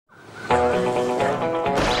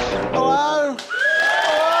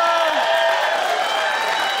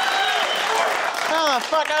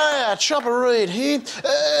Chopper Reed here.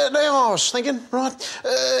 Now I was thinking, right,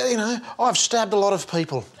 you know, I've stabbed a lot of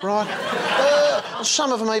people, right?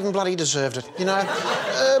 Some of them even bloody deserved it, you know.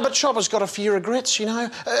 But Chopper's got a few regrets, you know.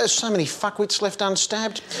 So many fuckwits left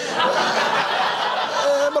unstabbed.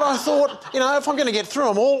 But I thought, you know, if I'm going to get through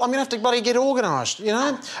them all, I'm going to have to bloody get organised, you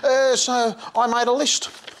know. So I made a list.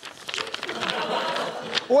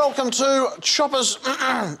 Welcome to Chopper's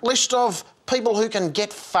list of people who can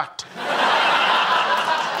get fucked.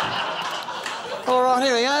 All right,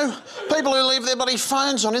 here we go. People who leave their bloody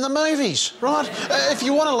phones on in the movies, right? If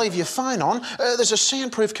you want to leave your phone on, there's a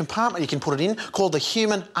soundproof compartment you can put it in called the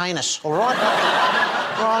human anus, all right?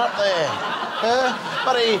 Right up there.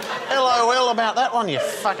 Buddy, LOL about that one, you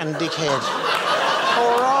fucking dickhead.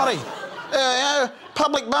 All righty. There we go.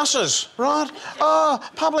 Public buses, right? Oh,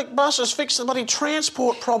 public buses fix the bloody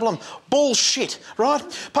transport problem. Bullshit, right?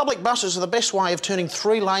 Public buses are the best way of turning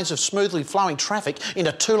 3 lanes of smoothly flowing traffic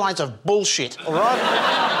into 2 lanes of bullshit, all right?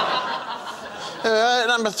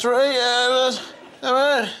 Number 3,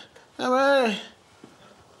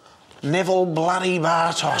 Neville bloody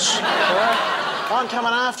Bartos. All right? I'm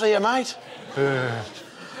coming after you, mate.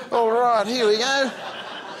 All right, here we go.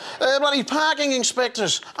 Bloody parking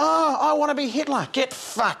inspectors. Oh, I want to be Hitler. Get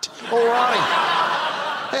fucked. All righty.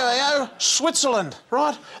 Here we go. Switzerland,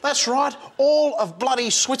 right? That's right. All of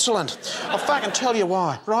bloody Switzerland. I'll fucking tell you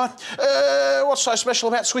why, right? What's so special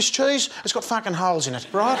about Swiss cheese? It's got fucking holes in it,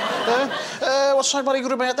 right? What's so bloody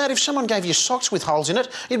good about that? If someone gave you socks with holes in it,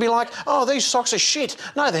 you'd be like, oh, these socks are shit.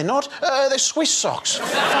 No, they're not. They're Swiss socks.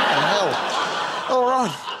 Fucking hell. All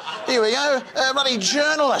right. Here we go. Bloody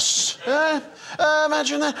journalists.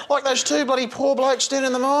 Imagine that. Like those 2 bloody poor blokes dead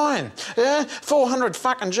in the mine. Yeah? 400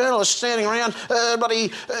 fucking journalists standing around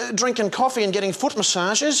bloody drinking coffee and getting foot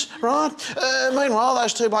massages, right? Meanwhile,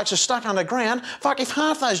 those 2 blokes are stuck underground. Fuck, if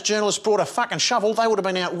half those journalists brought a fucking shovel, they would have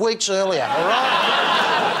been out weeks earlier, all right?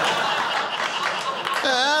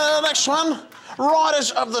 Next one.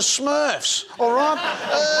 Riders of the Smurfs, all right?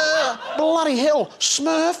 Bloody hell,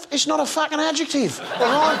 Smurf is not a fucking adjective, all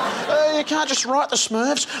right? You can't just write the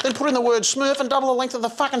Smurfs, then put in the word Smurf and double the length of the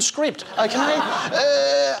fucking script, OK?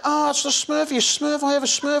 Oh, it's the Smurfiest Smurf I ever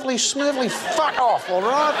smurfly, fuck off, all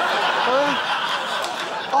right?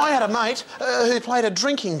 I had a mate who played a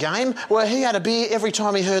drinking game where he had a beer every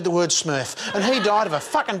time he heard the word Smurf, and he died of a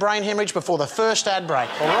fucking brain hemorrhage before the first ad break,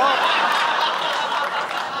 all right?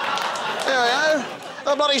 There we go.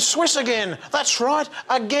 The bloody Swiss again. That's right,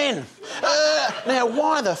 again. Now,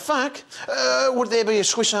 why the fuck would there be a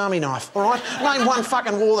Swiss Army knife, all right? Name one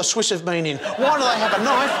fucking war the Swiss have been in. Why do they have a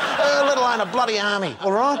knife, let alone a bloody army,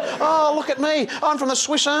 all right? Oh, look at me. I'm from the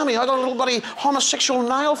Swiss Army. I got a little bloody homosexual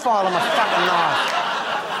nail file on my fucking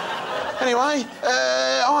knife. Anyway,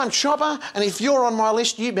 I'm Chopper, and if you're on my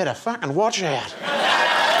list, you better fucking watch out.